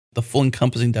The full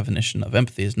encompassing definition of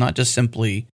empathy is not just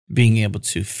simply being able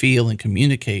to feel and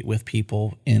communicate with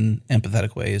people in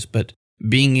empathetic ways, but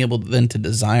being able then to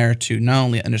desire to not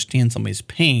only understand somebody's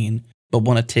pain, but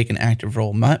want to take an active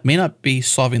role. May not be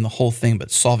solving the whole thing, but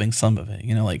solving some of it.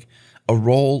 Like a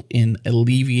role in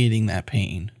alleviating that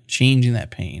pain, changing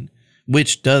that pain,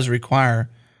 which does require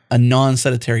a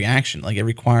non-sedentary action. Like it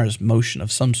requires motion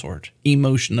of some sort,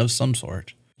 emotion of some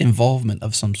sort, involvement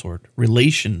of some sort,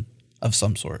 relation of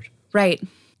some sort. Right.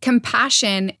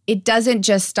 Compassion, it doesn't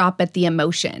just stop at the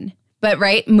emotion, but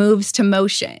moves to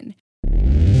motion.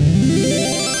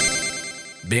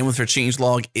 Bandwidth for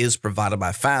Changelog is provided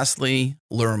by Fastly.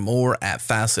 Learn more at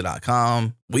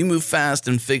fastly.com. We move fast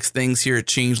and fix things here at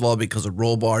Changelog because of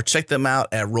Rollbar. Check them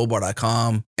out at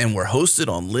rollbar.com. And we're hosted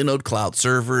on Linode Cloud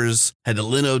servers. Head to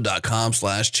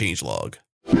linode.com/changelog.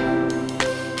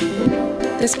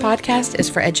 This podcast is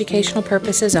for educational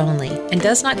purposes only and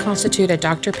does not constitute a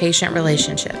doctor-patient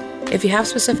relationship. If you have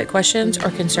specific questions or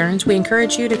concerns, we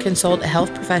encourage you to consult a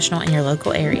health professional in your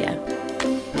local area.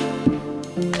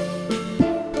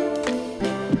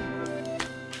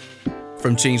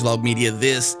 From Changelog Media,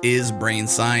 this is Brain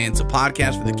Science, a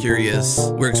podcast for the curious.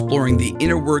 We're exploring the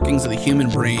inner workings of the human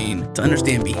brain to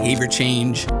understand behavior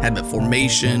change, habit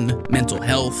formation, mental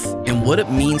health, and what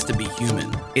it means to be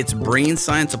human. It's brain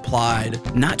science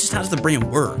applied, not just how does the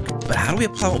brain work, but how do we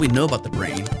apply what we know about the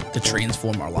brain to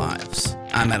transform our lives.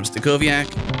 I'm Adam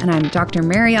Stacoviak. And I'm Dr.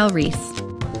 Marielle Reese.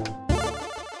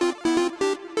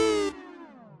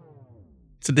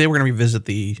 Today we're going to revisit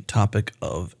the topic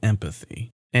of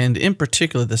empathy. And in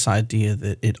particular, this idea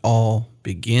that it all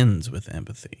begins with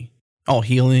empathy. All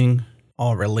healing,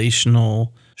 all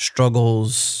relational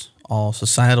struggles, all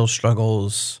societal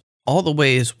struggles, all the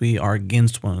ways we are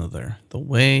against one another, the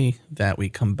way that we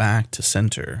come back to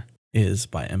center is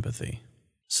by empathy.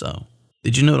 So,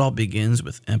 did you know it all begins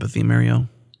with empathy, Mario?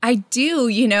 I do.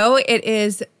 It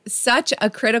is such a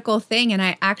critical thing. And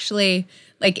I actually,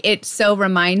 it so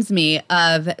reminds me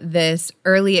of this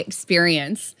early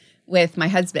experience with my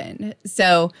husband.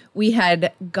 So we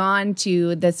had gone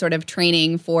to this sort of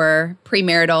training for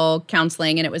premarital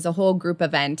counseling, and it was a whole group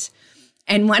event.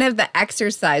 And one of the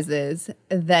exercises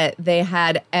that they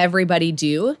had everybody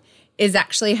do is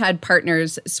actually had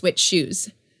partners switch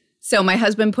shoes. So my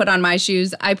husband put on my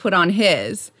shoes, I put on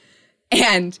his.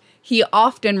 And he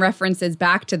often references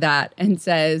back to that and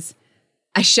says,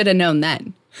 I should have known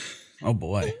then. Oh,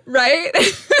 boy. Right?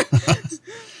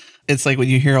 It's like what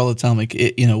you hear all the time,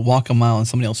 walk a mile in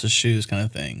somebody else's shoes kind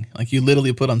of thing. Like you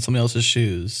literally put on somebody else's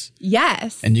shoes.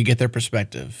 Yes. And you get their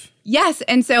perspective. Yes.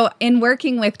 And so in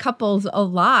working with couples a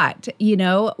lot,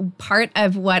 part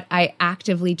of what I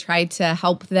actively try to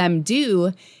help them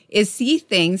do is see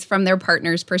things from their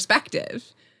partner's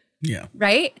perspective. Yeah.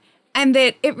 Right? And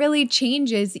that it really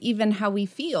changes even how we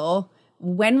feel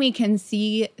when we can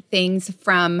see things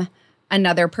from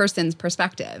another person's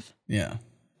perspective. Yeah.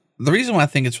 The reason why I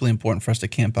think it's really important for us to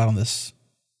camp out on this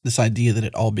idea that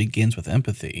it all begins with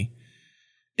empathy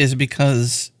is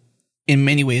because in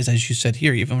many ways, as you said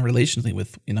here, even relationally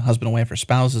with husband and wife or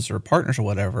spouses or partners or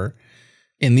whatever,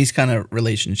 in these kind of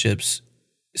relationships,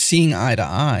 seeing eye to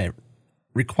eye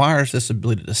requires this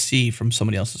ability to see from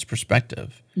somebody else's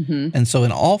perspective. Mm-hmm. And so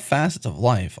in all facets of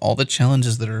life, all the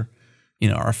challenges that are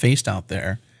faced out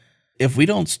there, if we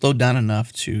don't slow down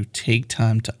enough to take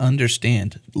time to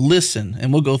understand, listen,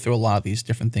 and we'll go through a lot of these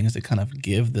different things that kind of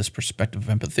give this perspective of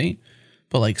empathy,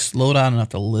 but slow down enough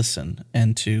to listen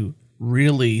and to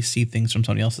really see things from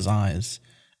somebody else's eyes.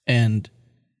 And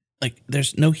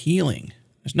there's no healing.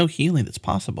 There's no healing that's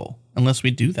possible unless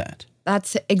we do that.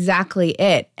 That's exactly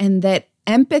it. And that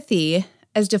empathy,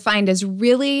 as defined, is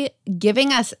really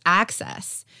giving us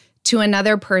access to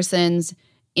another person's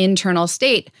internal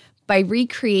state by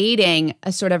recreating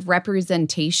a sort of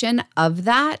representation of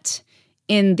that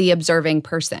in the observing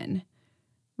person,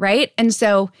 right? And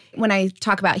so when I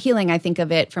talk about healing, I think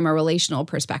of it from a relational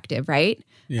perspective, right?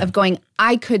 Yeah. Of going,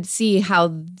 I could see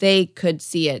how they could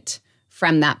see it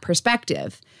from that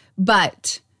perspective,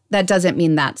 but that doesn't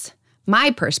mean that's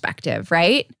my perspective,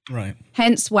 right? Right.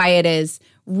 Hence why it is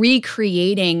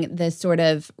recreating this sort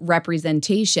of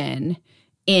representation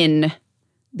in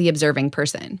the observing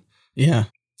person. Yeah.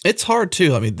 It's hard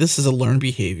too. I mean, this is a learned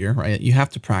behavior, right? You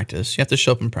have to practice. You have to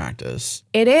show up and practice.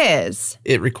 It is.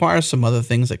 It requires some other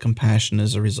things, like compassion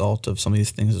as a result of some of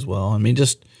these things as well. I mean,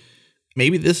 just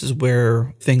maybe this is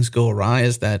where things go awry,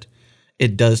 is that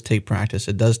it does take practice.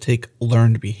 It does take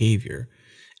learned behavior.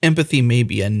 Empathy may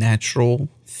be a natural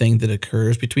thing that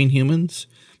occurs between humans,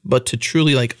 but to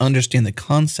truly understand the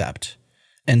concept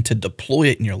and to deploy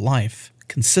it in your life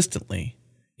consistently,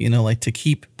 like to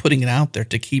keep putting it out there,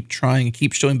 to keep trying and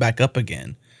keep showing back up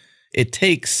again. It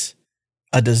takes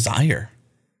a desire,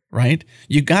 right?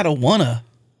 You got to want to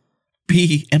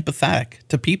be empathetic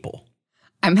to people.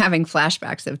 I'm having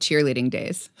flashbacks of cheerleading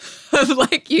days of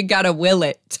like, you got to will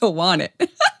it to want it.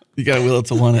 You got to will it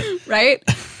to want it. Right?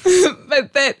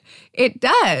 But that it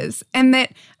does. And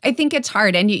that I think it's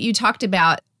hard. And you talked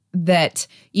about that,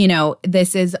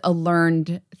 this is a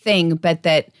learned thing, but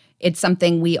that it's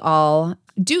something we all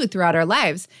do throughout our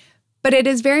lives. But it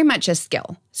is very much a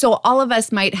skill. So all of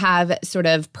us might have sort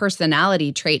of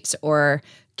personality traits or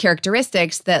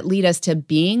characteristics that lead us to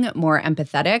being more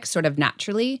empathetic sort of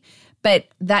naturally. But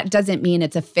that doesn't mean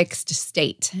it's a fixed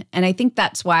state. And I think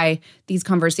that's why these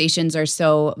conversations are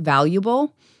so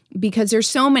valuable, because there's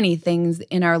so many things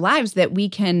in our lives that we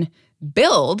can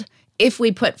build if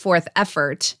we put forth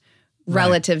effort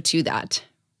relative to that,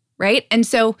 right? And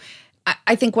so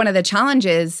I think one of the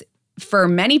challenges for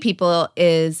many people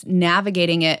is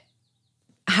navigating it.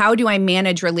 How do I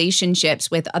manage relationships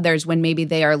with others when maybe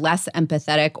they are less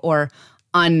empathetic or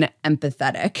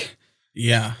unempathetic?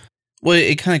 Yeah. Well,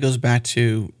 it kind of goes back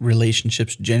to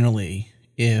relationships generally.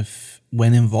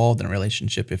 When involved in a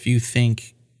relationship, if you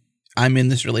think I'm in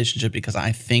this relationship because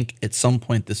I think at some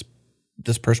point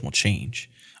this person will change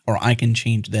or I can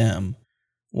change them,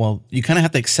 well, you kind of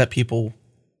have to accept people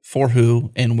for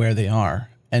who and where they are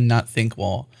and not think,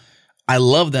 well, I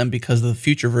love them because of the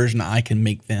future version I can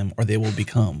make them or they will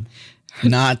become,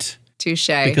 not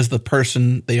Touché. because the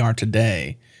person they are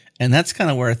today. And that's kind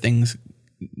of where things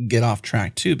get off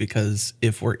track too, because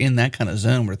if we're in that kind of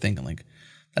zone, we're thinking like,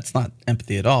 that's not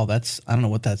empathy at all. I don't know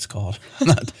what that's called. I'm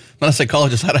not a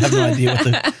psychologist. I have no idea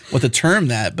what the term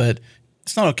that, but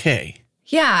it's not okay.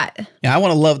 Yeah. Yeah, I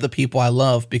want to love the people I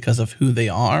love because of who they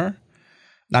are,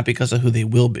 not because of who they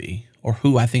will be or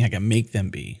who I think I can make them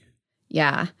be.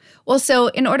 Yeah. Well, so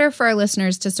in order for our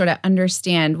listeners to sort of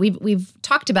understand, we've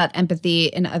talked about empathy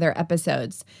in other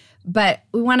episodes, but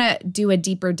we want to do a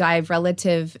deeper dive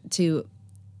relative to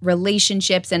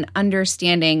relationships and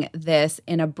understanding this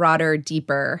in a broader,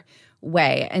 deeper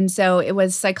way. And so it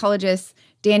was psychologists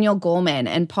Daniel Goleman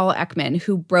and Paul Ekman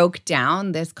who broke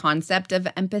down this concept of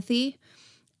empathy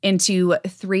into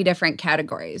 3 different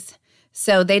categories.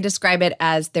 So they describe it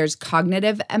as there's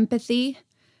cognitive empathy,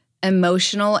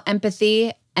 emotional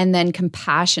empathy, and then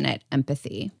compassionate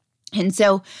empathy. And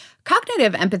so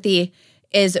cognitive empathy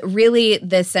is really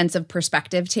the sense of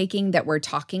perspective taking that we're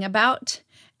talking about.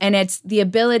 And it's the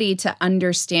ability to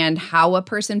understand how a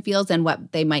person feels and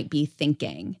what they might be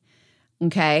thinking,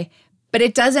 okay? But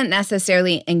it doesn't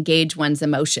necessarily engage one's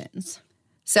emotions.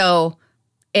 So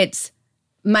it's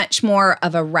much more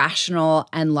of a rational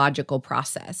and logical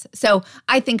process. So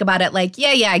I think about it like,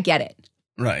 yeah, I get it.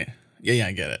 Right. Yeah,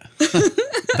 I get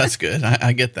it. That's good.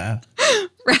 I get that.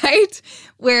 Right?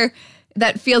 Where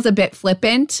that feels a bit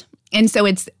flippant. And so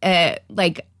it's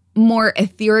like more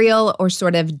ethereal or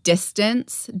sort of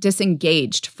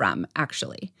disengaged from,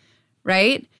 actually,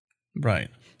 right? Right.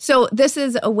 So this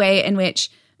is a way in which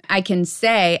I can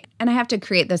say, and I have to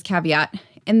create this caveat,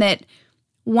 in that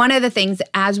one of the things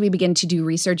as we begin to do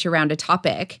research around a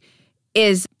topic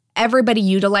is everybody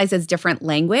utilizes different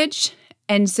language.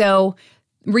 And so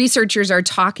researchers are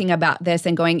talking about this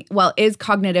and going, well, is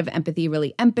cognitive empathy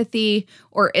really empathy?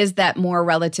 Or is that more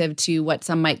relative to what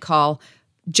some might call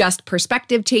just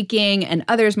perspective taking, and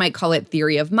others might call it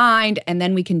theory of mind, and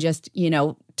then we can just,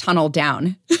 tunnel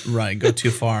down. Right, go too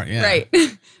far, yeah. Right.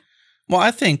 Well, I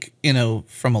think,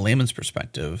 from a layman's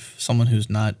perspective, someone who's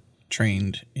not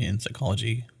trained in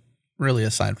psychology, really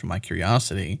aside from my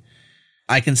curiosity,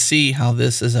 I can see how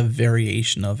this is a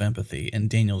variation of empathy, and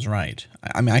Daniel's right.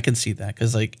 I mean, I can see that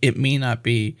because, it may not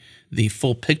be the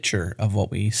full picture of what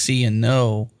we see and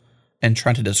know and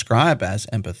try to describe as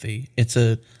empathy. It's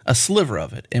a sliver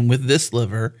of it. And with this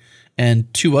sliver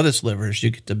and 2 other slivers,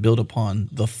 you get to build upon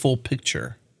the full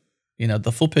picture,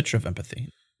 the full picture of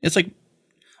empathy. It's like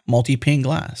multi-pane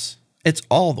glass. It's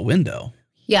all the window.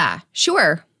 Yeah,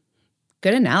 sure.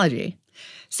 Good analogy.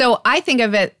 So I think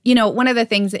of it, one of the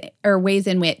things or ways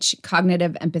in which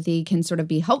cognitive empathy can sort of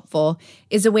be helpful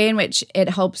is a way in which it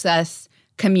helps us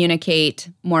communicate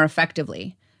more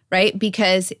effectively. Right?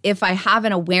 Because if I have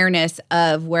an awareness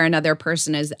of where another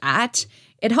person is at,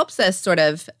 it helps us sort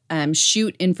of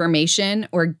shoot information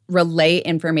or relay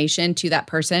information to that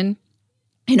person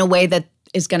in a way that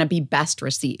is going to be best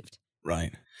received.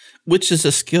 Right. Which is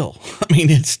a skill. I mean,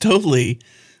 it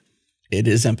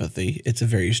is empathy. It's a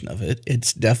variation of it.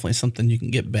 It's definitely something you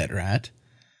can get better at.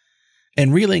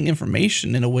 And relaying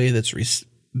information in a way that's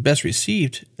best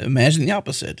received, imagine the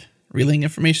opposite. Relaying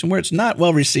information where it's not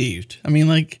well received. I mean,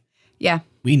 Yeah.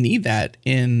 We need that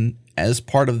as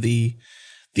part of the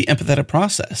empathetic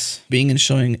process, being and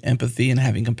showing empathy and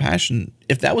having compassion.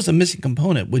 If that was a missing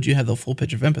component, would you have the full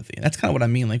picture of empathy? That's kind of what I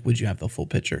mean. Like, would you have the full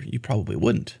picture? You probably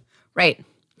wouldn't. Right.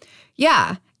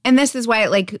 Yeah. And this is why,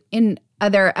 like, in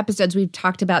other episodes, we've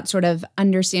talked about sort of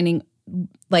understanding,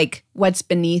 like, what's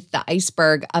beneath the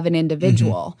iceberg of an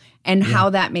individual and how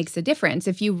that makes a difference.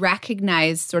 If you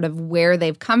recognize sort of where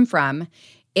they've come from,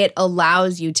 it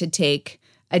allows you to take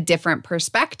a different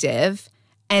perspective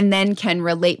and then can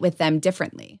relate with them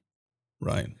differently.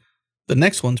 Right. The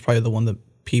next one's probably the one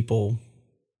that people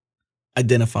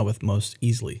identify with most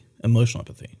easily, emotional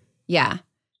empathy. Yeah.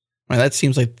 Right, that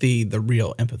seems like the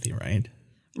real empathy, right?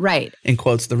 Right. In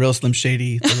quotes, the real Slim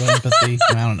Shady, the real empathy.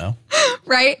 I don't know.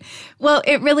 Right. Well,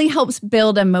 it really helps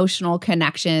build emotional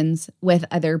connections with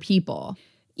other people,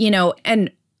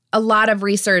 and a lot of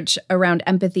research around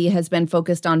empathy has been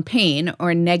focused on pain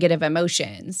or negative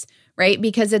emotions, right?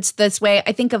 Because it's this way,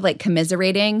 I think of like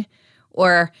commiserating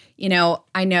or,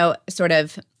 I know sort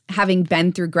of having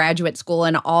been through graduate school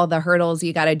and all the hurdles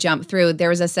you got to jump through, there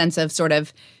was a sense of sort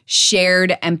of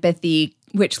shared empathy,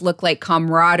 which looked like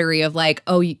camaraderie of like,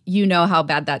 oh, you know how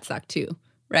bad that sucked too,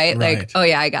 right? Like, oh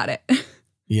yeah, I got it.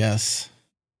 Yes.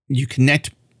 You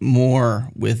connect more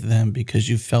with them because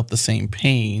you felt the same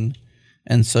pain.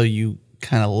 And so you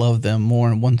kind of love them more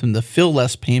and want them to feel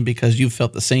less pain because you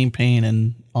felt the same pain,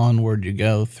 and onward you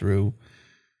go through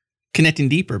connecting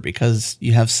deeper because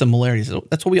you have similarities.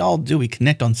 That's what we all do. We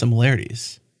connect on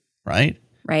similarities, right?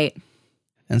 Right.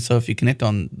 And so if you connect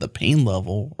on the pain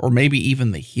level or maybe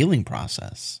even the healing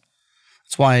process,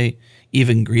 that's why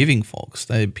even grieving folks,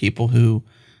 people who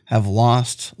have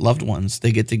lost loved ones,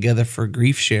 they get together for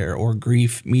grief share or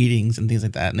grief meetings and things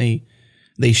like that. And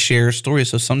they share stories.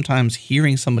 So sometimes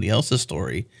hearing somebody else's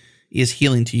story is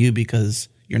healing to you because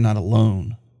you're not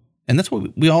alone. And that's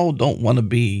what we all don't want to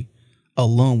be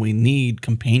alone. We need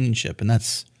companionship. And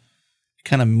that's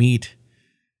kind of meet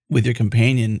with your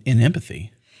companion in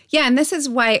empathy. Yeah. And this is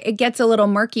why it gets a little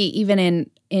murky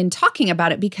even in talking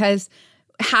about it, because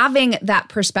having that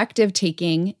perspective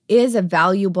taking is a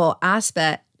valuable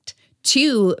aspect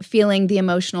to feeling the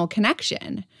emotional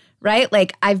connection. Right?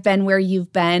 Like, I've been where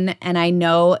you've been and I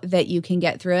know that you can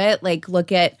get through it. Like,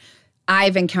 look at,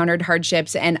 I've encountered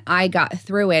hardships and I got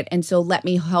through it. And so let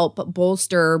me help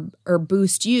bolster or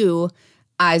boost you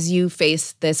as you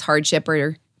face this hardship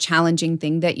or challenging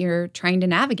thing that you're trying to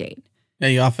navigate. Yeah,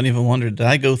 you often even wonder, did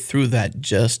I go through that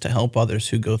just to help others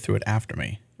who go through it after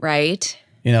me? Right.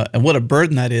 And what a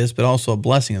burden that is, but also a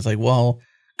blessing. It's like, well,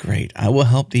 great, I will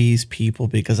help these people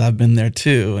because I've been there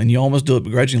too. And you almost do it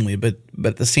begrudgingly, but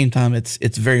at the same time, it's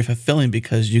very fulfilling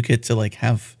because you get to like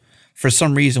have, for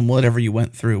some reason, whatever you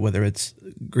went through, whether it's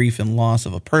grief and loss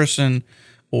of a person,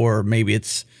 or maybe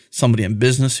it's somebody in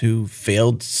business who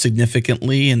failed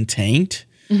significantly and tanked,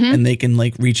 and they can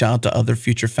like reach out to other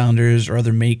future founders or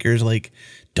other makers, like,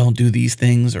 don't do these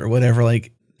things or whatever.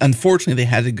 Like, unfortunately, they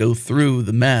had to go through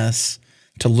the mess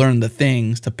to learn the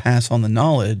things, to pass on the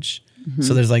knowledge.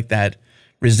 So there's like that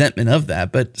resentment of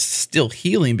that, but still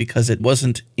healing because it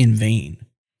wasn't in vain.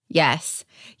 Yes.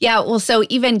 Yeah. Well, so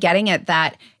even getting at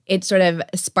that, it sort of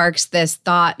sparks this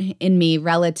thought in me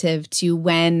relative to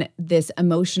when this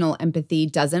emotional empathy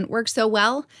doesn't work so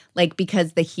well, like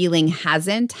because the healing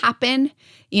hasn't happened.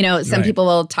 Some people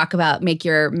will talk about make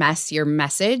your mess your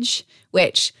message,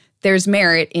 which there's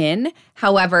merit in.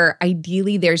 However,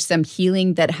 ideally, there's some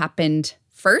healing that happened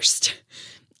first.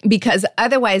 Because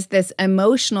otherwise, this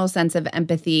emotional sense of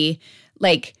empathy,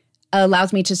 like,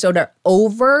 allows me to sort of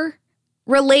over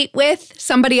relate with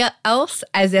somebody else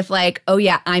as if like, oh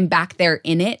yeah, I'm back there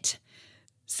in it.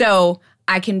 So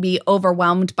I can be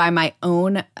overwhelmed by my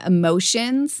own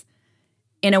emotions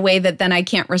in a way that then I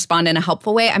can't respond in a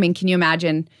helpful way. I mean, can you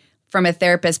imagine from a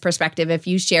therapist perspective, if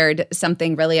you shared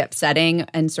something really upsetting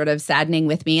and sort of saddening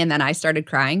with me and then I started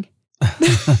crying?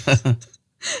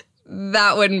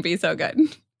 That wouldn't be so good.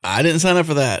 I didn't sign up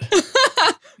for that.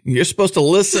 You're supposed to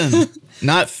listen,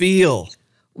 not feel.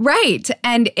 Right.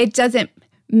 And it doesn't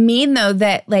mean, though,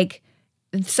 that like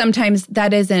sometimes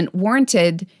that isn't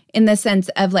warranted in the sense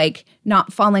of like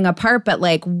not falling apart, but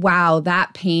like, wow,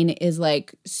 that pain is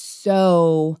like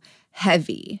so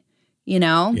heavy,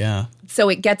 Yeah. So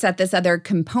it gets at this other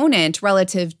component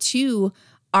relative to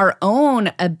our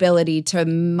own ability to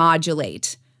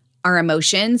modulate our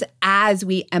emotions as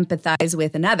we empathize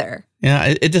with another.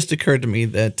 Yeah, it just occurred to me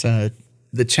that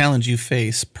the challenge you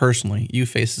face personally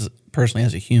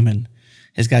as a human,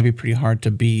 has got to be pretty hard to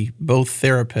be both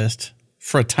therapist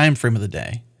for a time frame of the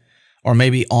day, or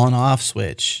maybe on-off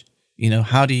switch.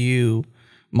 How do you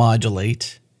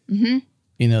modulate?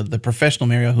 the professional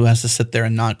Mario who has to sit there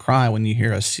and not cry when you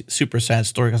hear a super sad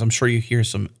story, because I'm sure you hear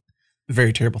some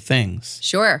very terrible things.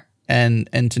 Sure.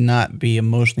 And to not be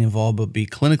emotionally involved, but be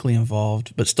clinically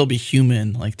involved, but still be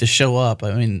human, like to show up.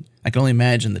 I mean, I can only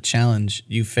imagine the challenge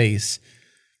you face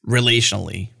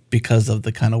relationally because of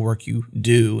the kind of work you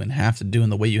do and have to do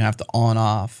and the way you have to on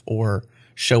off or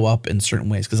show up in certain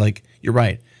ways. Because like, you're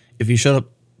right. If you showed up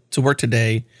to work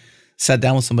today, sat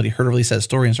down with somebody, heard a really sad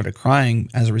story and started crying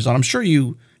as a result, I'm sure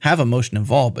you have emotion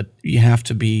involved, but you have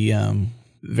to be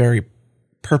very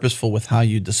purposeful with how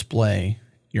you display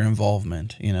your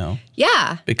involvement,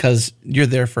 Yeah. because you're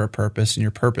there for a purpose, and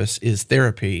your purpose is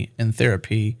therapy, and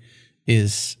therapy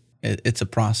it's a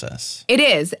process. It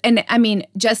is. And I mean,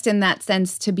 just in that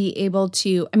sense, to be able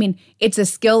to, I mean, it's a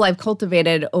skill I've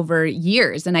cultivated over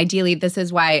years. And ideally, this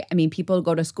is why, I mean, people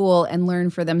go to school and learn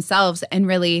for themselves and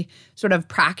really sort of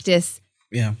practice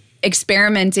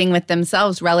experimenting with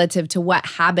themselves relative to what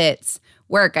habits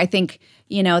work. I think,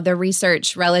 the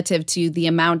research relative to the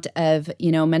amount of,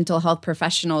 mental health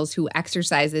professionals who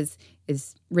exercise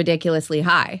is ridiculously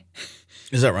high.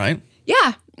 Is that right?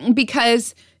 Yeah,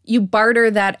 because you barter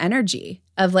that energy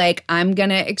of like, I'm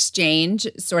going to exchange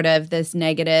sort of this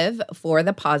negative for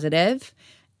the positive,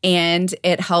 and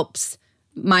it helps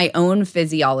my own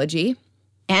physiology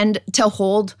and to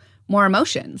hold more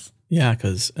emotions. Yeah,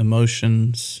 because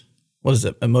emotions, what is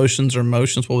it? Emotions or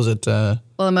emotions? What was it? Well,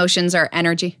 emotions are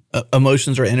energy.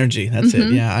 Emotions are energy. That's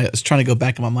it. Yeah, I was trying to go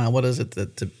back in my mind. What is it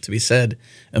to be said?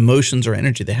 Emotions are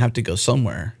energy. They have to go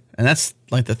somewhere. And that's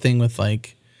like the thing with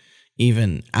like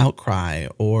even outcry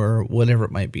or whatever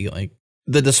it might be. Like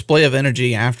the display of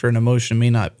energy after an emotion may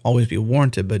not always be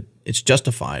warranted, but it's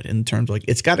justified in terms of like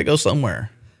it's got to go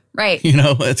somewhere. Right.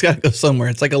 It's got to go somewhere.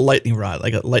 It's like a lightning rod,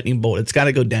 like a lightning bolt. It's got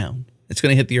to go down. It's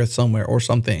going to hit the earth somewhere or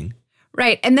something.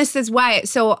 Right. And this is why,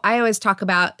 so I always talk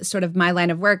about sort of my line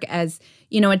of work as,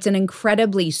 it's an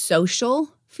incredibly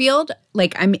social field.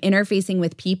 Like I'm interfacing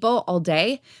with people all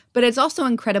day, but it's also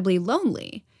incredibly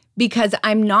lonely because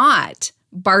I'm not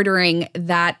bartering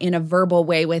that in a verbal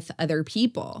way with other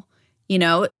people,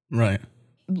 Right.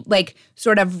 Like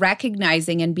sort of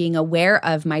recognizing and being aware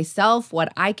of myself,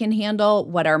 what I can handle,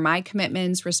 what are my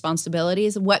commitments,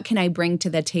 responsibilities, what can I bring to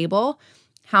the table,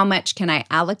 how much can I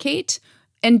allocate,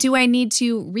 and do I need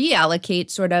to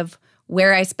reallocate sort of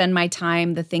where I spend my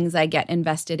time, the things I get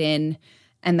invested in,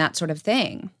 and that sort of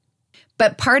thing.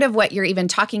 But part of what you're even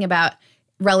talking about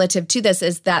relative to this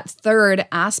is that third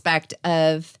aspect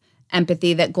of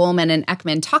empathy that Goleman and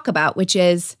Ekman talk about, which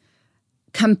is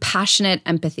compassionate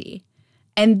empathy.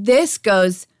 And this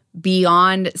goes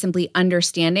beyond simply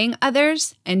understanding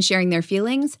others and sharing their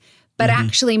feelings, but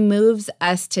actually moves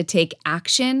us to take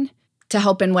action to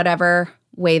help in whatever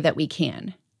way that we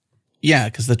can. Yeah,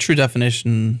 because the true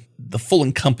definition, the full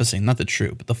encompassing, not the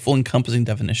true, but the full encompassing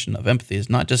definition of empathy is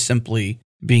not just simply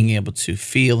being able to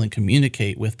feel and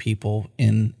communicate with people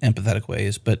in empathetic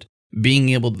ways, but being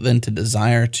able then to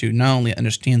desire to not only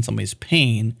understand somebody's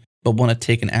pain, but want to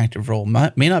take an active role.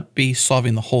 May not be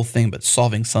solving the whole thing, but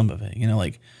solving some of it.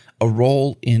 Like a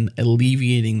role in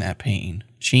alleviating that pain,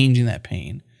 changing that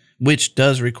pain, which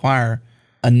does require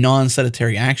a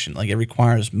non-sedentary action. Like it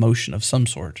requires motion of some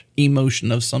sort,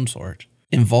 emotion of some sort,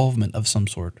 involvement of some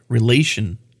sort,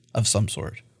 relation of some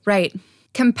sort. Right.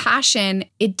 Compassion,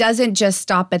 it doesn't just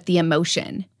stop at the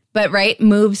emotion, but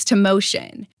moves to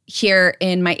motion. Here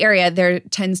in my area, there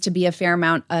tends to be a fair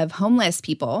amount of homeless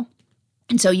people.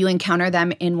 And so you encounter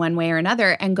them in one way or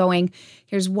another and going,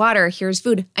 here's water, here's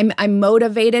food. I'm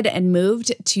motivated and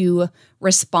moved to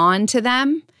respond to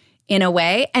them in a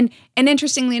way. And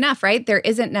interestingly enough, there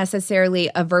isn't necessarily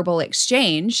a verbal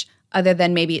exchange other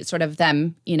than maybe it's sort of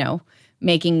them,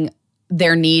 making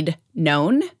their need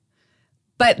known.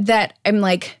 But that I'm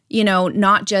like,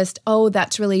 not just, oh,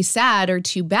 that's really sad or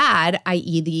too bad,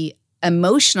 i.e. the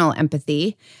emotional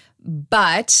empathy,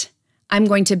 but I'm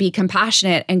going to be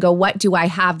compassionate and go, what do I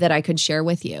have that I could share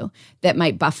with you that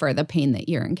might buffer the pain that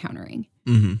you're encountering?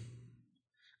 Mm-hmm.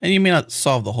 And you may not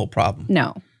solve the whole problem.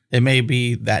 No. It may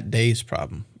be that day's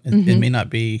problem. It may not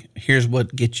be, here's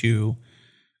what gets you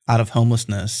out of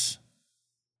homelessness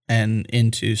and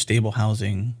into stable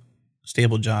housing,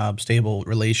 stable job, stable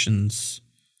relations,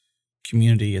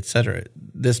 community, etc.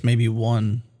 This may be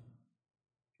one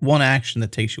action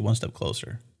that takes you one step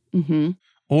closer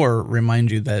or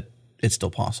remind you that it's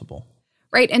still possible.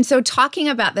 Right. And so talking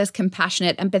about this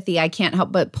compassionate empathy, I can't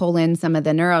help but pull in some of the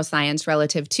neuroscience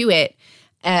relative to it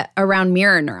around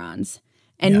mirror neurons.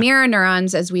 And mirror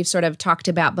neurons, as we've sort of talked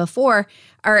about before,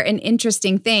 are an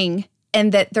interesting thing in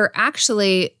that they're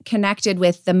actually connected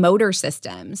with the motor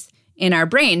systems in our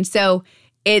brain. So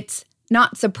it's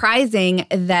not surprising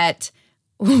that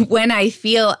when I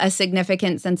feel a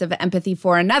significant sense of empathy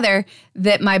for another,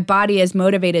 that my body is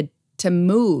motivated to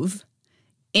move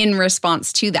in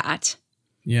response to that.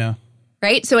 Yeah.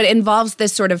 Right? So it involves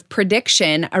this sort of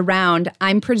prediction around,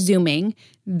 I'm presuming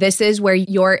this is where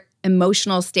your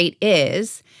emotional state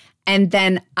is. And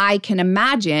then I can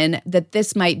imagine that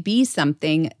this might be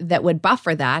something that would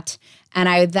buffer that. And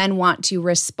I then want to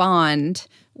respond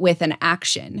with an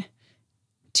action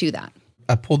to that.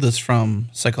 I pulled this from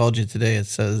Psychology Today. It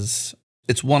says,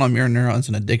 it's one on mirror neurons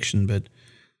and addiction, but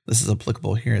this is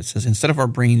applicable here. It says, instead of our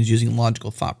brains using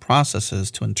logical thought processes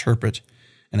to interpret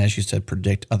and, as you said,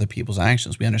 predict other people's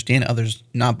actions, we understand others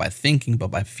not by thinking, but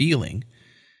by feeling.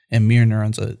 And mirror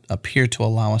neurons appear to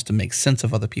allow us to make sense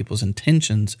of other people's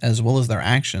intentions as well as their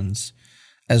actions,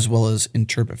 as well as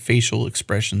interpret facial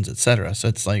expressions, etc. So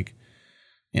it's like,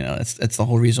 it's the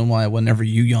whole reason why whenever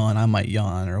you yawn, I might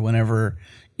yawn, or whenever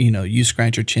you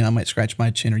scratch your chin, I might scratch my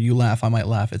chin, or you laugh, I might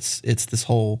laugh. It's this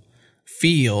whole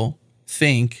feel,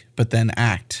 think, but then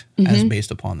act as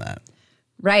based upon that.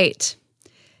 Right.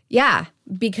 Yeah,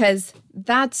 because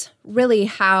that's really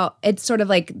how it's sort of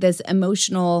like this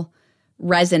emotional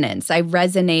resonance. I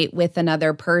resonate with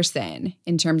another person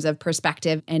in terms of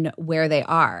perspective and where they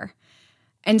are.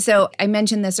 And so I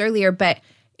mentioned this earlier, but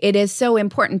it is so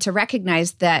important to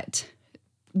recognize that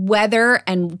whether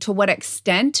and to what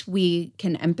extent we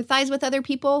can empathize with other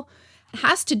people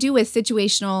has to do with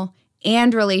situational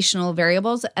and relational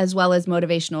variables as well as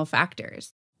motivational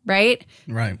factors, right?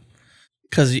 Right.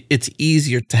 Because it's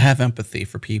easier to have empathy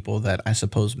for people that I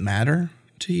suppose matter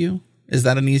to you. Is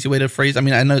that an easy way to phrase? I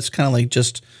mean, I know it's kind of like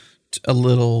just a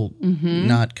little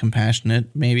not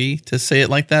compassionate maybe to say it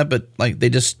like that, but like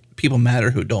people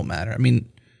matter who don't matter. I mean,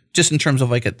 just in terms of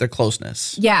like their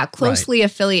closeness. Yeah, closely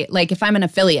affiliate. Like if I'm an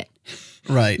affiliate,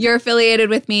 right? You're affiliated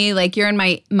with me. Like you're in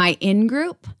my in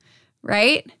group,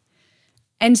 right?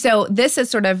 And so this is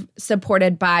sort of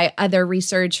supported by other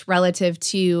research relative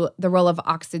to the role of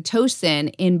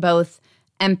oxytocin in both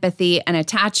empathy and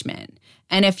attachment.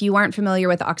 And if you aren't familiar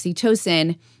with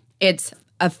oxytocin, it's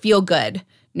a feel-good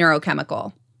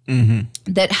neurochemical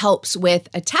that helps with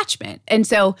attachment. And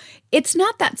so it's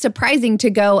not that surprising to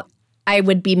go, I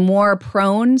would be more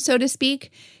prone, so to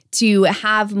speak, to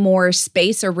have more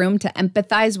space or room to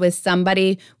empathize with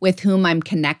somebody with whom I'm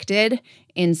connected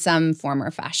in some form or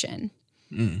fashion.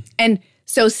 And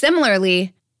so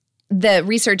similarly, the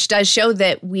research does show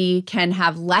that we can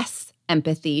have less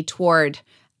empathy toward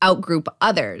outgroup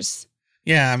others.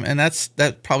 Yeah, and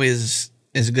that probably is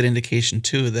a good indication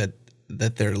too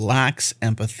that there lacks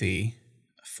empathy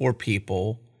for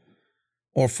people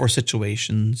or for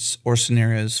situations or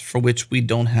scenarios for which we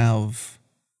don't have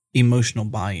emotional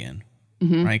buy-in,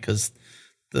 right? Because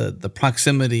the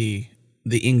proximity,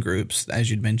 the in-groups, as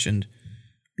you'd mentioned,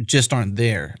 just aren't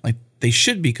there. Like they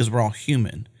should be because we're all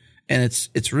human. And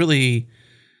it's really,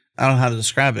 I don't know how to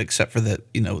describe it except for that,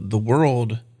 the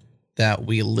world that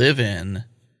we live in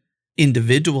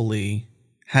individually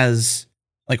has,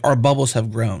 like our bubbles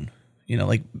have grown.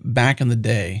 Like back in the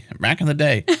day,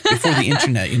 before the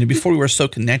internet, before we were so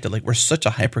connected, like we're such a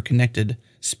hyper-connected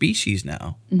species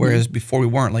now. Whereas before we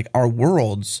weren't, like our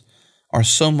worlds are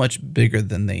so much bigger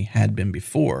than they had been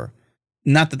before.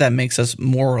 Not that makes us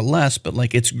more or less, but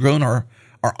like it's grown our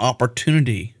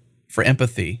opportunity for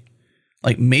empathy,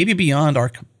 like maybe beyond our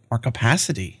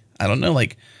capacity. I don't know,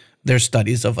 like there's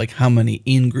studies of like how many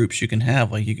in-groups you can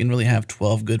have. Like you can really have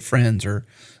 12 good friends or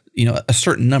a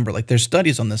certain number. Like there's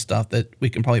studies on this stuff that we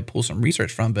can probably pull some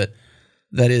research from, but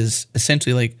that is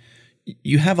essentially like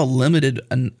you have a limited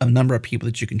a number of people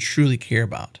that you can truly care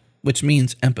about, which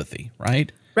means empathy,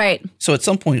 right? Right. So at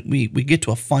some point we get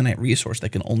to a finite resource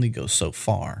that can only go so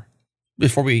far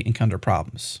before we encounter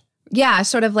problems. Yeah,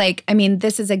 sort of like, I mean,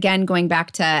 this is again going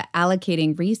back to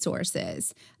allocating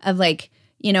resources of like,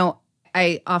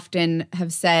 I often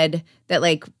have said that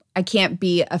like I can't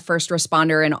be a first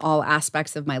responder in all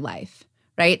aspects of my life,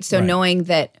 right? So knowing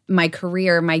that my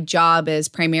career, my job is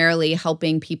primarily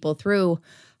helping people through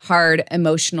hard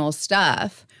emotional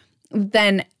stuff,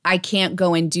 then I can't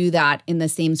go and do that in the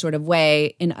same sort of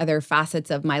way in other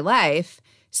facets of my life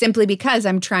simply because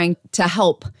I'm trying to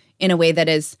help in a way that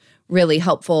is really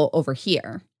helpful over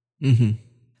here.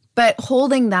 But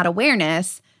holding that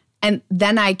awareness, and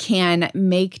then I can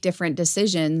make different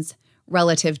decisions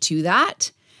relative to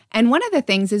that. And one of the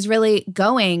things is really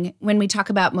going, when we talk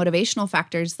about motivational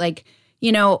factors, like,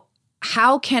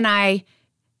 how can I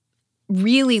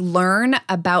really learn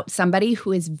about somebody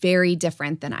who is very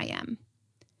different than I am?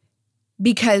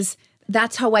 Because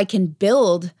that's how I can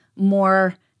build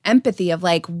more empathy of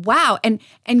like, wow. And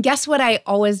guess what I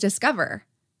always discover?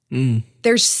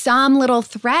 There's some little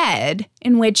thread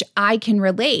in which I can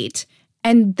relate.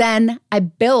 And then I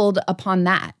build upon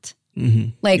that.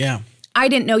 I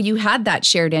didn't know you had that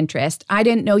shared interest. I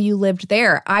didn't know you lived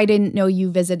there. I didn't know you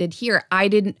visited here. I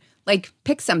didn't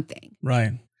pick something.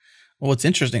 Right. Well, what's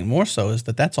interesting more so is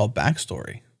that that's all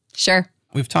backstory. Sure.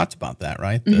 We've talked about that,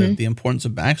 right? The importance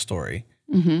of backstory.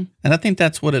 And I think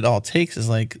that's what it all takes is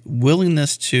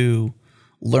willingness to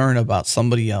learn about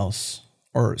somebody else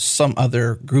or some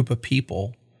other group of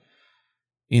people,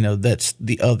 that's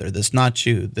the other, that's not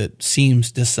you, that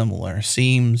seems dissimilar,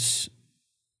 seems,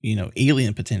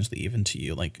 alien potentially even to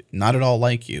you, not at all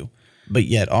like you, but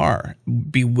yet are.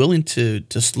 Be willing to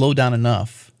slow down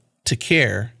enough to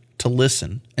care, to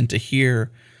listen, and to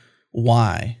hear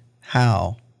why,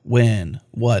 how, when,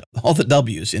 what, all the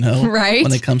W's, right?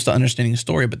 When it comes to understanding a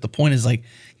story. But the point is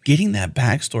getting that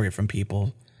backstory from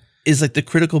people is the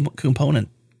critical component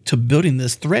to building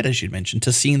this thread, as you mentioned,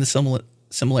 to seeing the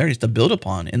similarities to build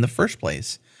upon in the first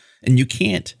place. And you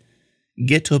can't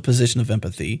get to a position of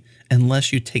empathy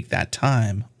unless you take that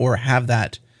time or have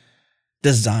that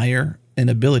desire and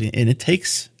ability. And it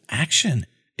takes action.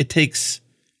 It takes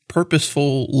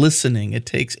purposeful listening. It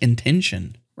takes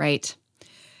intention. Right.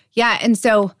 Yeah. And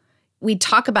so we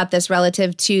talk about this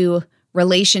relative to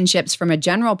relationships from a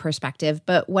general perspective,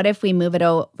 but what if we move it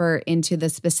over into the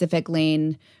specific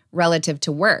lane relative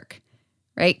to work,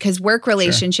 right? Because work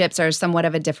relationships are somewhat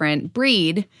of a different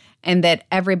breed, and that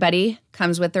everybody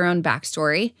comes with their own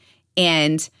backstory.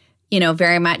 And,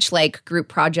 very much like group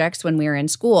projects when we were in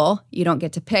school, you don't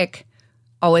get to pick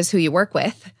always who you work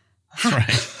with.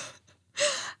 That's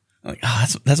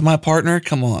right. That's my partner.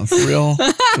 Come on, for real.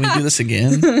 Can we do this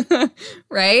again?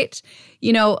 Right?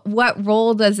 What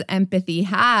role does empathy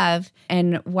have,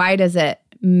 and why does it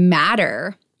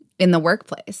matter in the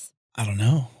workplace? I don't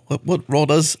know. What role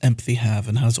does empathy have,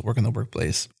 and how does it work in the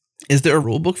workplace? Is there a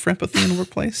rule book for empathy in the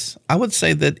workplace? I would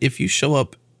say that if you show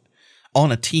up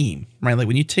on a team, right?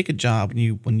 When you take a job,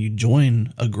 when you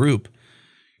join a group,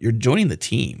 you're joining the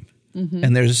team.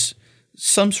 And there's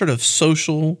some sort of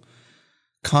social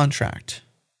contract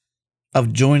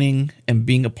of joining and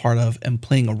being a part of and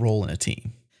playing a role in a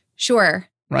team. Sure.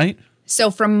 Right?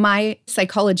 So from my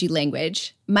psychology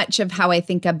language, much of how I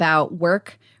think about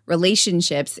work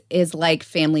relationships is like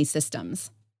family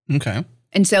systems. Okay.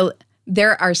 And so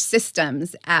there are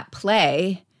systems at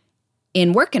play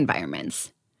in work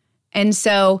environments. And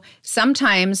so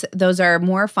sometimes those are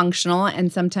more functional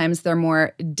and sometimes they're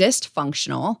more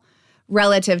dysfunctional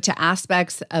relative to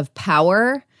aspects of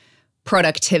power,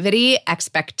 productivity,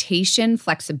 expectation,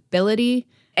 flexibility.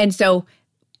 And so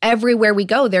everywhere we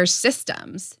go, there's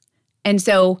systems. And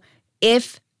so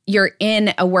if you're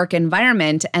in a work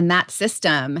environment and that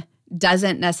system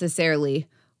doesn't necessarily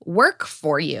work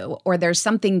for you, or there's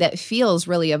something that feels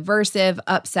really aversive,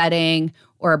 upsetting,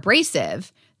 or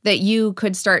abrasive, that you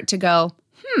could start to go,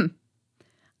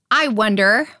 I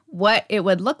wonder what it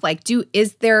would look like.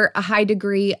 Is there a high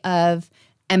degree of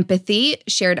empathy,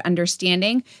 shared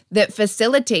understanding that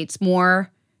facilitates more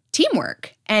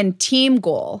teamwork and team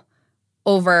goal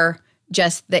over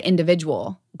just the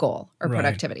individual goal or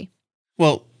productivity?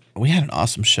 Well, we had an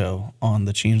awesome show on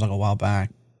the Changelog a while back.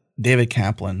 David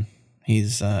Kaplan, he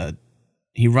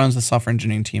runs the software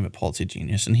engineering team at Policy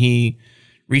Genius, and he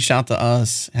reached out to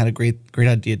us, had a great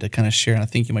idea to kind of share, and I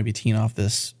think you might be teeing off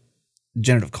this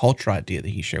generative culture idea that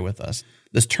he shared with us.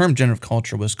 This term generative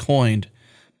culture was coined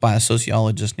by a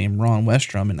sociologist named Ron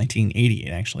Westrum in 1988,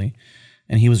 actually,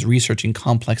 and he was researching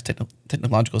complex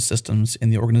technological systems in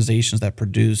the organizations that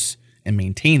produce and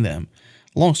maintain them.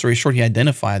 Long story short, he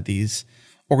identified these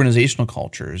organizational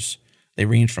cultures. They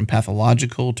range from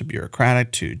pathological to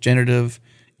bureaucratic to generative.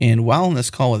 And while on this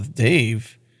call with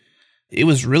Dave, it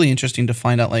was really interesting to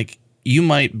find out, you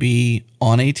might be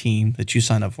on a team that you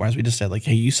sign up for, as we just said,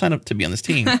 hey, you sign up to be on this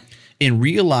team and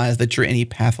realize that you're in a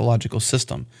pathological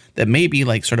system that may be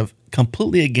sort of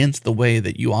completely against the way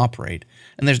that you operate.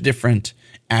 And there's different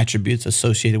attributes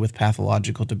associated with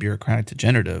pathological to bureaucratic to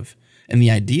generative. And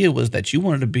the idea was that you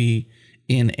wanted to be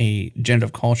in a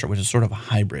generative culture, which is sort of a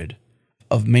hybrid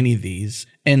of many of these.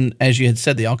 And as you had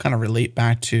said, they all kind of relate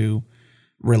back to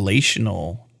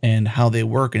relational and how they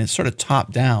work. And it's sort of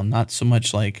top down, not so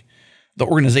much the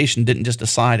organization didn't just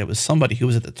decide, it was somebody who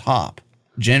was at the top,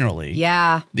 generally.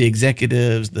 Yeah. The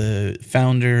executives, the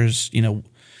founders,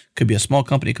 could be a small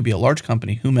company, could be a large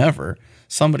company, whomever.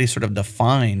 Somebody sort of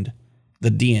defined the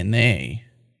DNA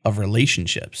of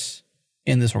relationships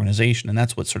in this organization, and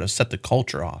that's what sort of set the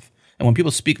culture off. And when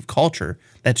people speak of culture,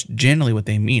 that's generally what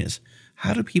they mean is,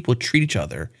 how do people treat each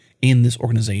other in this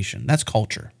organization? That's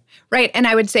culture. Right. And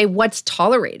I would say what's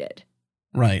tolerated.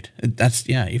 Right. That's,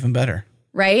 even better.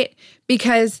 Right?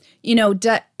 Because,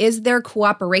 is there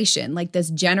cooperation, like this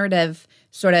generative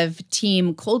sort of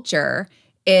team culture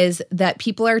is that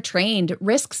people are trained,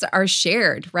 risks are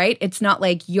shared, right? It's not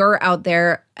like you're out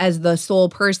there as the sole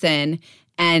person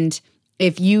and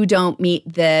if you don't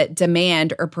meet the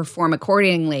demand or perform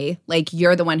accordingly, like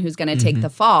you're the one who's going to take the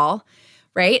fall,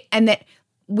 right? And that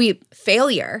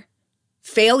failure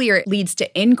leads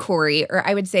to inquiry, or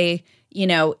I would say,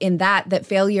 in that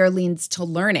failure leads to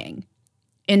learning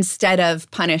instead of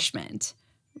punishment,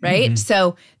 right?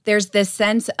 So there's this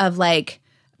sense of like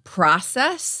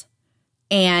process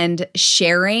and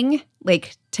sharing,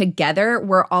 like together,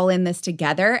 we're all in this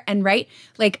together. And right,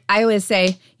 like I always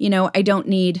say, I don't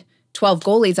need 12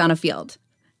 goalies on a field.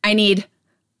 I need,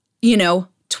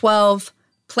 11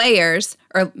 players,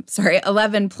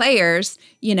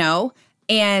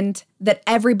 and that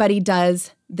everybody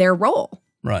does their role.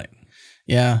 Right.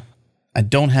 Yeah. I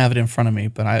don't have it in front of me,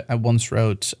 but I once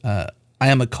wrote, I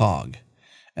Am a Cog.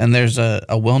 And there's a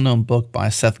well-known book by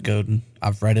Seth Godin.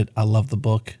 I've read it. I love the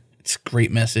book. It's a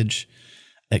great message,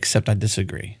 except I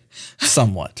disagree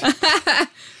somewhat.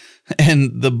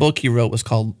 And the book he wrote was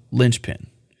called Linchpin.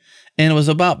 And it was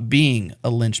about being a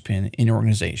linchpin in your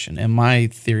organization. And my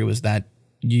theory was that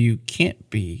you can't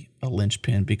be a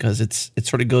linchpin because it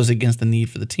sort of goes against the need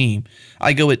for the team.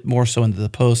 I go it more so into the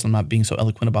post. I'm not being so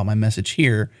eloquent about my message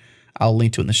here. I'll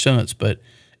link to it in the show notes, but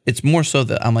it's more so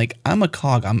that I'm like, I'm a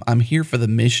cog. I'm here for the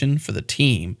mission, for the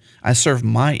team. I serve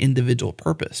my individual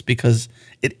purpose because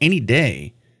at any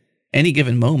day, any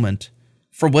given moment,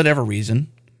 for whatever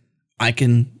reason, I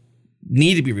can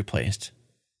need to be replaced.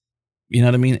 You know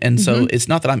what I mean? And so it's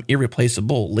not that I'm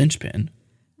irreplaceable linchpin.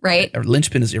 Right. Or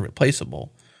linchpin is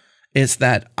irreplaceable. It's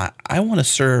that I want to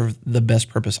serve the best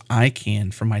purpose I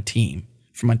can for my team,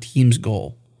 for my team's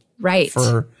goal. Right.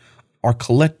 For our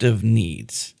collective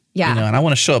needs. Yeah. And I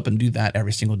want to show up and do that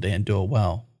every single day and do it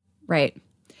well. Right.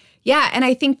 Yeah. And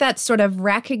I think that's sort of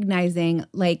recognizing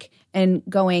like and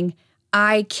going,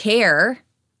 I care.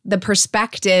 The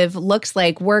perspective looks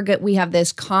like we have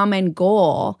this common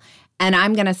goal and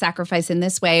I'm going to sacrifice in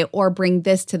this way or bring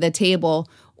this to the table.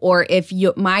 Or if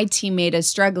my teammate is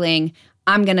struggling,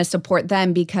 I'm going to support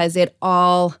them because it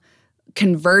all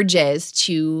converges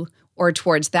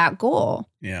towards that goal.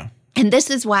 Yeah. And this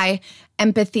is why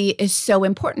empathy is so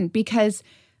important because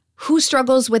who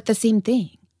struggles with the same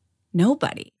thing?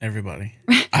 Nobody. Everybody.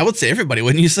 I would say everybody,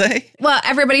 wouldn't you say? Well,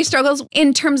 everybody struggles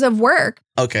in terms of work.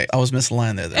 Okay, I was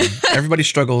misaligned there then. Everybody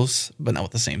struggles, but not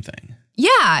with the same thing.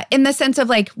 Yeah, in the sense of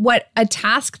like what a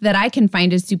task that I can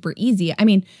find is super easy. I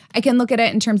mean, I can look at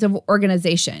it in terms of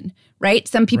organization, right?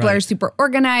 Some people are super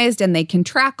organized and they can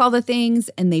track all the things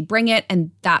and they bring it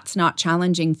and that's not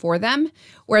challenging for them.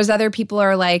 Whereas other people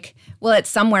are like, well, it's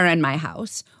somewhere in my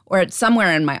house or it's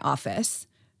somewhere in my office,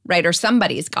 right? Or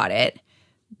somebody's got it.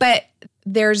 But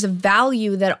there's a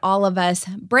value that all of us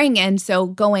bring. And so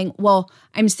going, well,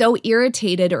 I'm so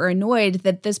irritated or annoyed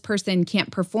that this person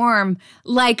can't perform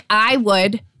like I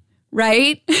would,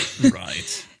 right?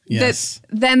 Right. Yes.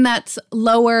 Then that's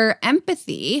lower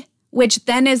empathy, which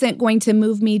then isn't going to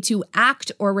move me to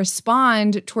act or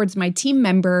respond towards my team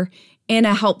member in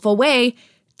a helpful way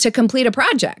to complete a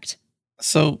project.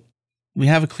 So we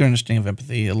have a clear understanding of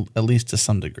empathy, at least to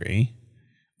some degree.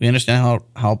 We understand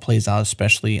how it plays out,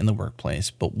 especially in the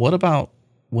workplace. But what about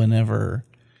whenever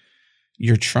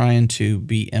you're trying to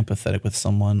be empathetic with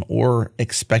someone or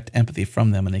expect empathy from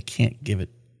them and they can't give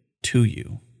it to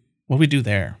you? What do we do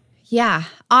there? Yeah,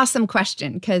 awesome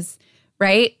question. Because,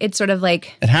 right, it's sort of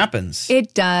like... It happens.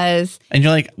 It does. And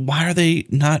you're like, why are they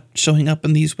not showing up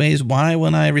in these ways? Why,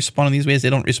 when I respond in these ways,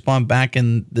 they don't respond back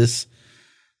in this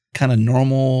kind of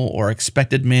normal or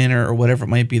expected manner or whatever it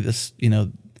might be, this,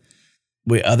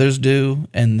 way others do,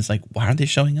 and it's like, why aren't they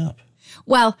showing up?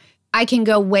 Well, I can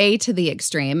go way to the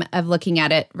extreme of looking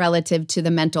at it relative to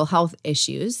the mental health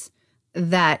issues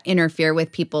that interfere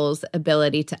with people's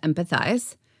ability to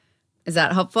empathize. Is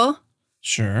that helpful?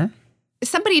 Sure.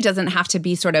 Somebody doesn't have to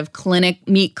be sort of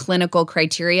meet clinical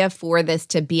criteria for this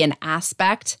to be an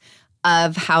aspect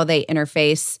of how they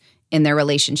interface in their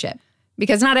relationship.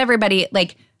 Because not everybody,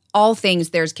 like, all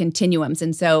things, there's continuums.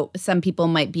 And so some people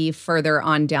might be further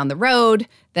on down the road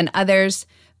than others.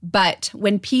 But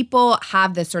when people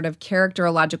have this sort of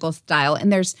characterological style,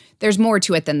 and there's more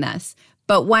to it than this,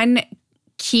 but one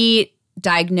key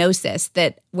diagnosis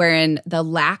wherein the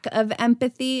lack of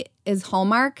empathy is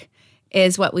hallmark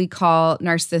is what we call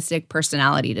narcissistic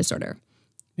personality disorder.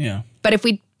 Yeah. But if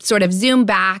we sort of zoom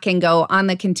back and go on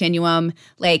the continuum,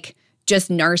 like just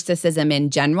narcissism in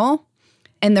general,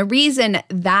 and the reason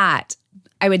that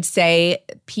I would say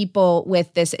people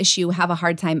with this issue have a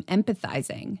hard time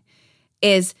empathizing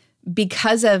is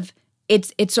because of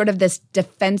it's sort of this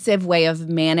defensive way of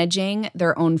managing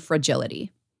their own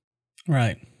fragility.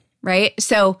 Right. Right?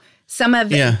 So some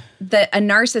of a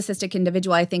narcissistic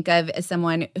individual I think of as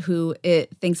someone who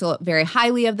thinks very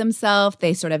highly of themselves.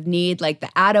 They sort of need like the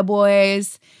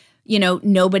attaboys.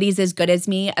 Nobody's as good as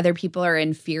me. Other people are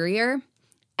inferior.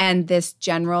 And this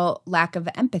general lack of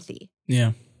empathy.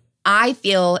 Yeah. I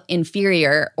feel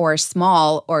inferior or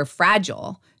small or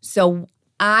fragile. So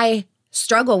I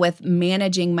struggle with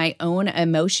managing my own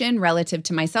emotion relative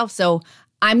to myself. So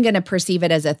I'm going to perceive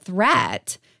it as a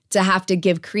threat to have to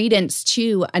give credence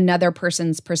to another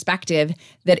person's perspective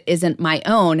that isn't my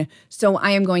own. So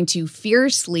I am going to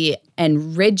fiercely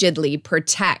and rigidly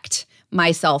protect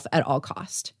myself at all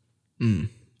cost.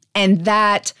 And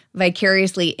that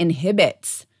vicariously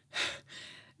inhibits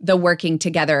the working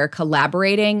together,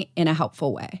 collaborating in a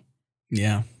helpful way.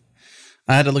 Yeah.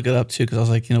 I had to look it up too because I was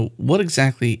like, what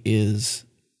exactly is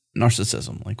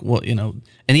narcissism? Like what, and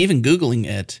even Googling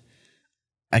it,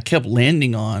 I kept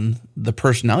landing on the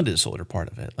personality disorder part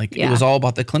of it. Like it was all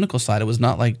about the clinical side. It was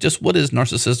not like just what is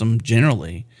narcissism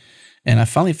generally. And I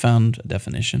finally found a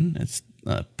definition. It's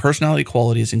personality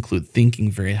qualities include thinking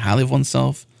very highly of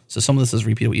oneself. So some of this is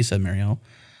repeat what you said, Marielle.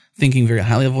 Thinking very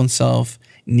highly of oneself,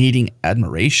 needing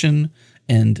admiration,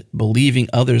 and believing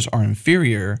others are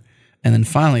inferior. And then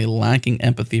finally, lacking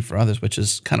empathy for others, which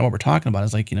is kind of what we're talking about.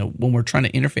 Is like, when we're trying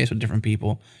to interface with different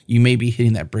people, you may be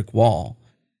hitting that brick wall.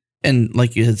 And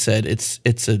like you had said,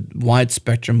 it's a wide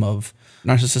spectrum of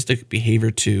narcissistic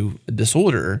behavior to a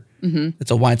disorder. Mm-hmm.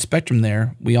 It's a wide spectrum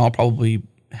there. We all probably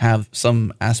have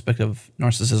some aspect of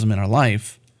narcissism in our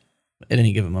life at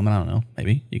any given moment. I don't know.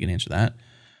 Maybe you can answer that.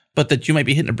 But that you might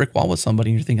be hitting a brick wall with somebody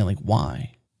and you're thinking like,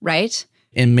 why? Right.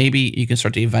 And maybe you can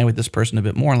start to evaluate this person a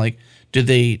bit more. Like, do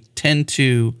they tend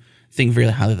to think very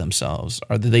highly of themselves?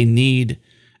 Or do they need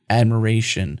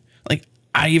admiration? Like,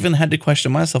 I even had to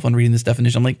question myself when reading this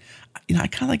definition. I'm like, I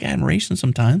kind of like admiration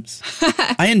sometimes.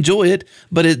 I enjoy it,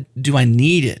 but do I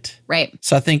need it? Right.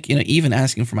 So I think, even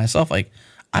asking for myself, like,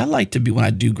 I like to be when I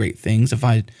do great things. If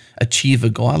I achieve a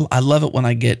goal, I love it when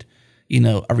I get,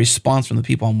 a response from the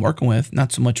people I'm working with.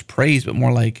 Not so much praise, but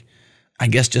more like, I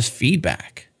guess, just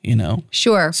feedback,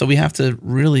 Sure. So we have to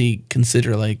really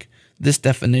consider like this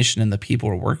definition and the people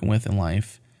we're working with in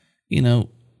life, the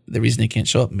reason they can't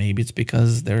show up, maybe it's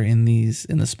because they're in the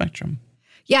spectrum.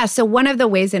 Yeah. So one of the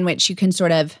ways in which you can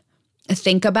sort of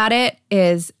think about it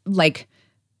is like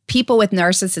people with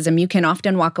narcissism, you can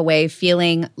often walk away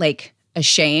feeling like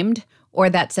ashamed or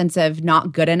that sense of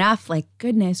not good enough, like,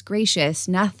 goodness gracious,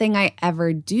 nothing I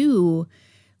ever do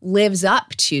lives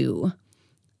up to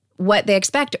what they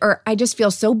expect, or I just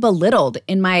feel so belittled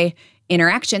in my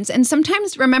interactions. And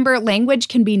sometimes, remember, language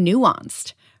can be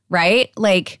nuanced, right?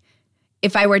 Like,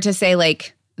 if I were to say,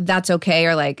 like, that's okay,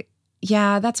 or like,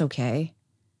 yeah, that's okay.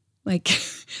 Like,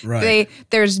 right.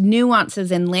 There's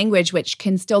nuances in language which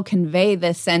can still convey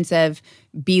this sense of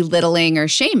belittling or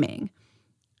shaming,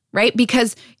 right?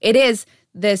 Because it is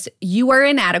this, you are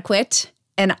inadequate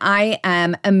and I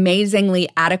am amazingly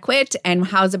adequate. And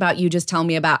how's about you just tell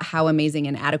me about how amazing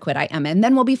and adequate I am, and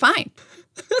then we'll be fine.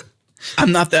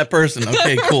 I'm not that person.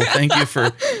 Okay, cool. Thank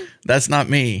you that's not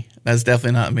me. That's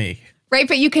definitely not me. Right.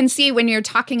 But you can see when you're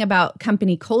talking about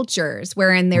company cultures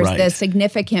wherein there's this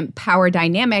significant power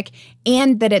dynamic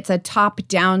and that it's a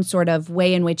top-down sort of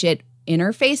way in which it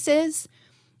interfaces,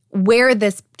 where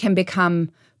this can become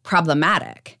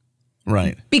problematic.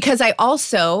 Right. Because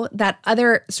that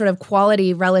other sort of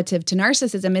quality relative to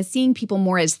narcissism is seeing people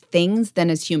more as things than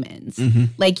as humans. Mm-hmm.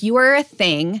 Like, you are a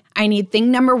thing. I need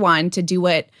thing number one to do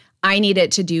what I need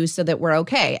it to do so that we're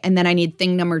okay. And then I need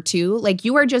thing number two. Like,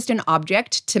 you are just an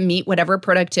object to meet whatever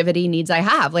productivity needs I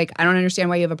have. Like, I don't understand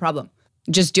why you have a problem.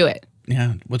 Just do it.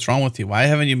 Yeah. What's wrong with you? Why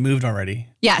haven't you moved already?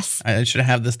 Yes. I should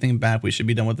have this thing back. We should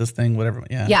be done with this thing, whatever.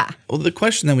 Yeah. Yeah. Well, the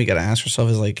question then we got to ask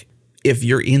ourselves is like, if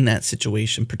you're in that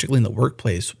situation, particularly in the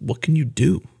workplace, what can you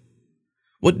do?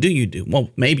 What do you do? Well,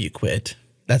 maybe you quit.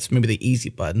 That's maybe the easy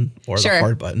button or the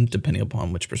hard button, depending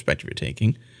upon which perspective you're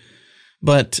taking.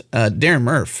 But Darren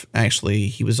Murph, actually,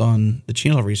 he was on the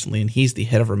channel recently, and he's the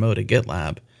head of remote at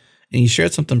GitLab. And he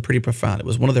shared something pretty profound. It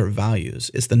was one of their values.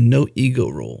 It's the no ego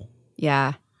rule.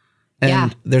 Yeah.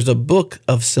 And there's a book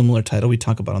of similar title we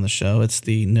talk about on the show. It's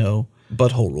the no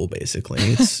butthole rule, basically.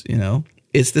 It's,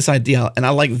 it's this idea. And I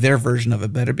like their version of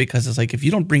it better because it's like, if you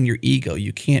don't bring your ego,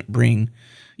 you can't bring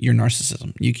your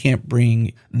narcissism. You can't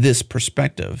bring this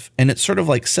perspective. And it sort of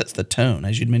like sets the tone,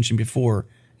 as you'd mentioned before,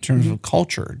 in terms of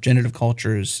culture, generative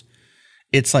cultures.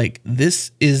 It's like,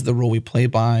 this is the rule we play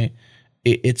by.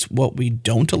 It's what we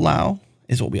don't allow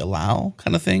is what we allow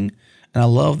kind of thing. And I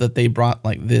love that they brought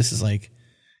like this is like,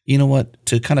 you know what,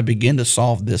 to kind of begin to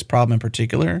solve this problem in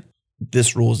particular,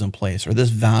 this rule is in place or this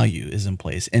value is in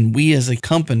place. And we as a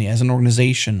company, as an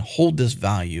organization, hold this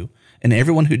value. And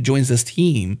everyone who joins this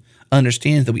team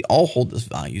understands that we all hold this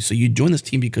value. So you join this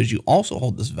team because you also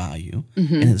hold this value.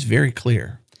 And it's very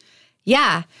clear.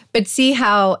 Yeah. But see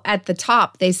how at the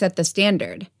top they set the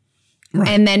standard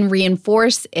and then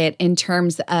reinforce it in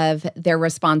terms of their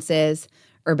responses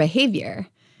or behavior.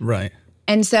 Right.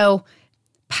 And so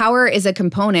power is a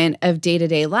component of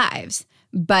day-to-day lives,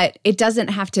 but it doesn't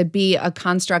have to be a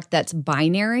construct that's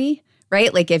binary,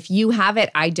 right? Like if you have it,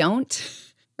 I don't,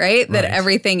 right? That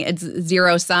everything, it's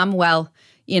zero sum. Well,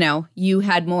 you know, you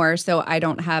had more, so I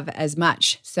don't have as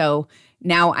much. So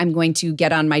now I'm going to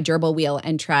get on my gerbil wheel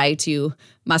and try to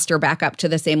muster back up to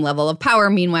the same level of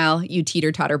power. Meanwhile, you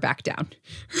teeter-totter back down,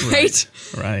 right?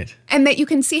 Right. And that you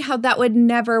can see how that would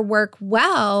never work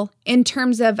well in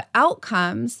terms of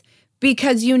outcomes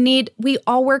because we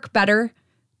all work better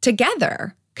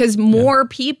together because more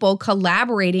people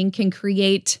collaborating can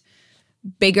create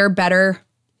bigger, better,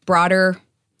 broader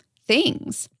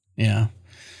things. Yeah.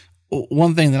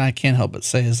 One thing that I can't help but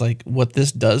say is like what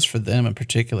this does for them in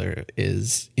particular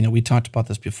is, you know, we talked about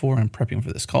this before in prepping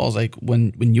for this call, is like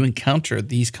when you encounter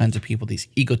these kinds of people, these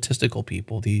egotistical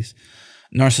people, these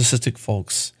narcissistic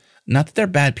folks, not that they're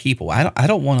bad people. I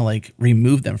don't want to like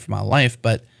remove them from my life,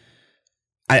 but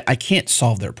I can't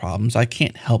solve their problems. I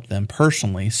can't help them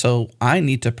personally. So I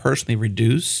need to personally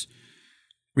reduce,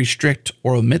 restrict,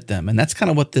 or omit them. And that's kind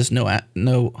of what this I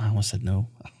almost said no.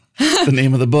 The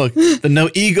name of the book, the no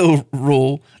ego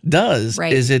rule does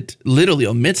is it literally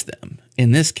omits them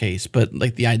in this case. But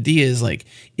like the idea is like,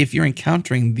 if you're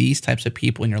encountering these types of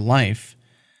people in your life,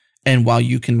 and while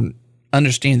you can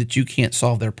understand that you can't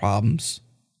solve their problems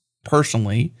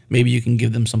personally, maybe you can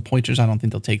give them some pointers. I don't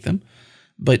think they'll take them,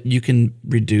 but you can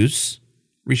reduce,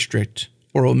 restrict,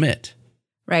 or omit.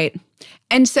 Right.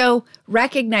 And so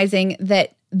recognizing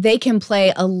that they can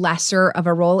play a lesser of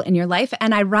a role in your life.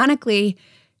 And ironically,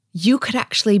 you could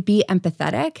actually be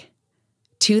empathetic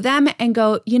to them and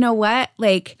go, you know what?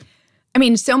 Like, I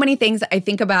mean, so many things I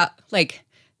think about, like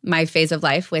my phase of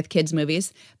life with kids'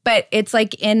 movies, but it's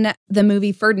like in the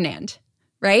movie Ferdinand,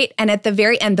 right? And at the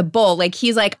very end, the bull, like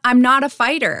he's like, I'm not a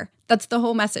fighter. That's the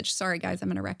whole message. Sorry, guys, I'm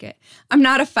going to wreck it. I'm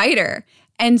not a fighter.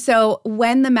 And so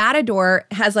when the matador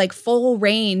has like full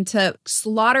reign to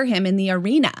slaughter him in the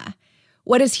arena,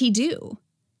 what does he do?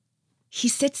 He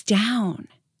sits down.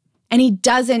 And he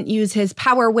doesn't use his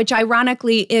power, which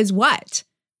ironically is what?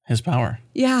 His power.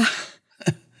 Yeah.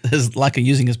 His lack of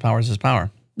using his power is his power.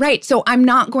 Right. So I'm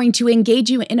not going to engage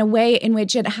you in a way in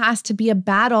which it has to be a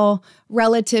battle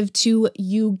relative to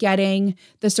you getting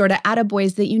the sort of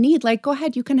attaboys that you need. Like, go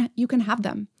ahead, you can have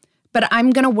them. But I'm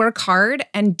going to work hard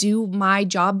and do my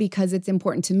job because it's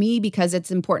important to me, because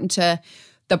it's important to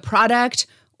the product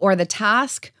or the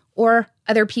task or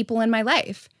other people in my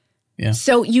life. Yeah.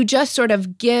 So you just sort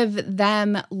of give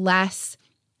them less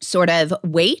sort of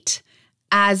weight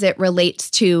as it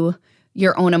relates to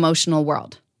your own emotional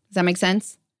world. Does that make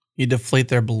sense? You deflate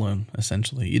their balloon,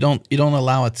 essentially. You don't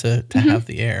allow it to have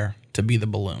the air to be the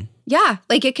balloon. Yeah,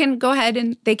 like it can go ahead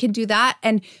and they can do that.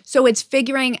 And so it's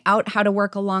figuring out how to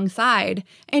work alongside.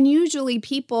 And usually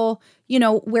people, you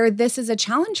know, where this is a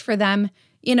challenge for them,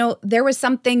 you know, there was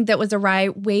something that was awry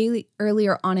way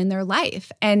earlier on in their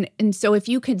life. And so if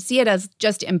you could see it as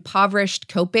just impoverished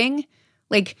coping,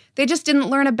 like they just didn't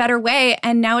learn a better way.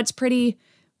 And now it's pretty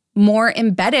more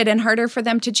embedded and harder for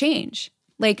them to change.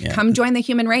 Like, come join the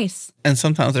human race. And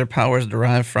sometimes their power is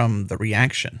derived from the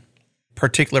reaction,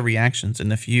 particular reactions.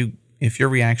 And if your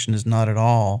reaction is not at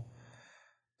all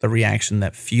the reaction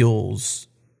that fuels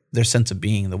their sense of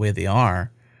being the way they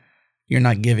are, you're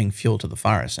not giving fuel to the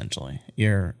fire, essentially.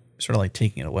 You're sort of like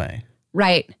taking it away.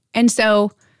 Right. And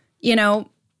so, you know,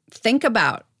 think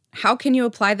about how can you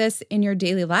apply this in your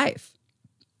daily life?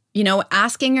 You know,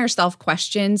 asking yourself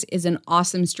questions is an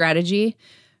awesome strategy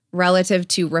relative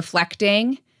to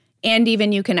reflecting. And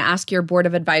even you can ask your board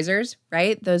of advisors,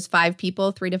 right? Those 5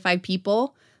 people, 3 to 5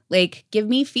 people, like, give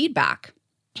me feedback.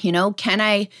 You know, can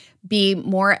I be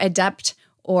more adept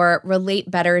or relate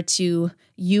better to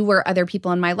you or other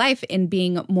people in my life in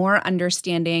being more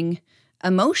understanding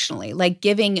emotionally, like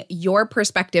giving your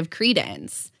perspective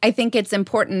credence? I think it's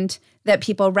important that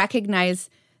people recognize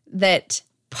that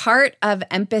part of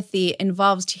empathy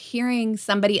involves hearing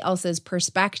somebody else's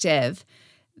perspective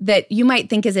that you might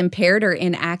think is impaired or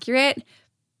inaccurate,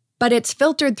 but it's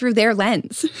filtered through their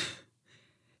lens.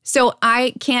 So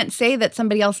I can't say that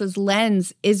somebody else's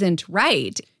lens isn't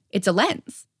right. It's a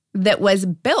lens. that was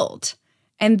built.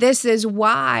 And this is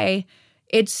why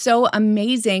it's so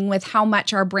amazing with how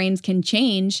much our brains can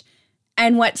change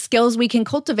and what skills we can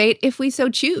cultivate if we so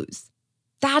choose.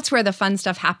 That's where the fun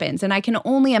stuff happens. And I can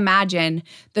only imagine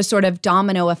the sort of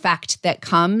domino effect that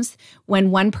comes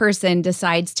when one person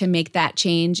decides to make that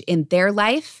change in their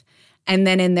life and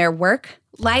then in their work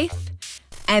life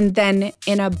and then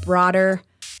in a broader,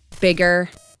 bigger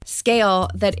scale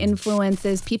that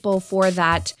influences people for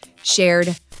that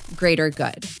shared greater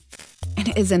good.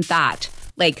 And isn't that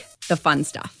like the fun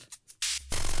stuff?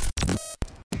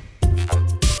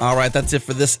 All right, that's it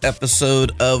for this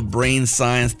episode of Brain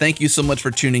Science. Thank you so much for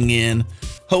tuning in.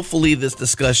 Hopefully this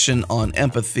discussion on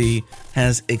empathy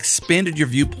has expanded your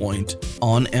viewpoint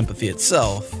on empathy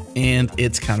itself and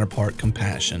its counterpart,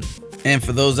 compassion. And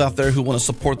for those out there who want to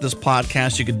support this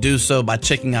podcast, you can do so by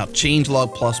checking out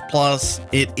Changelog++.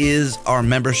 It is our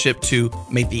membership to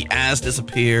make the as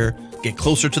disappear, get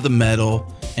closer to the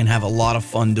metal, and have a lot of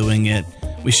fun doing it.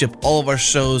 We ship all of our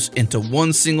shows into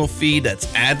one single feed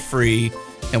that's ad-free,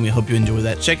 and we hope you enjoy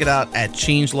that. Check it out at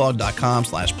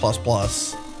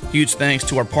changelog.com/++. Huge thanks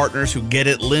to our partners who get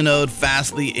it, Linode,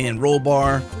 Fastly, and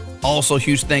Rollbar. Also,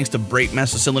 huge thanks to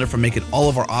Breakmaster Cylinder for making all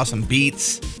of our awesome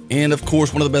beats. And of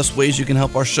course, one of the best ways you can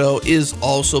help our show is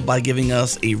also by giving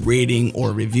us a rating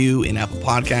or review in Apple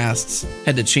Podcasts.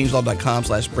 Head to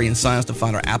changelog.com/brainscience to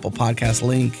find our Apple Podcast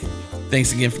link.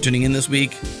 Thanks again for tuning in this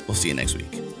week. We'll see you next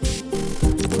week.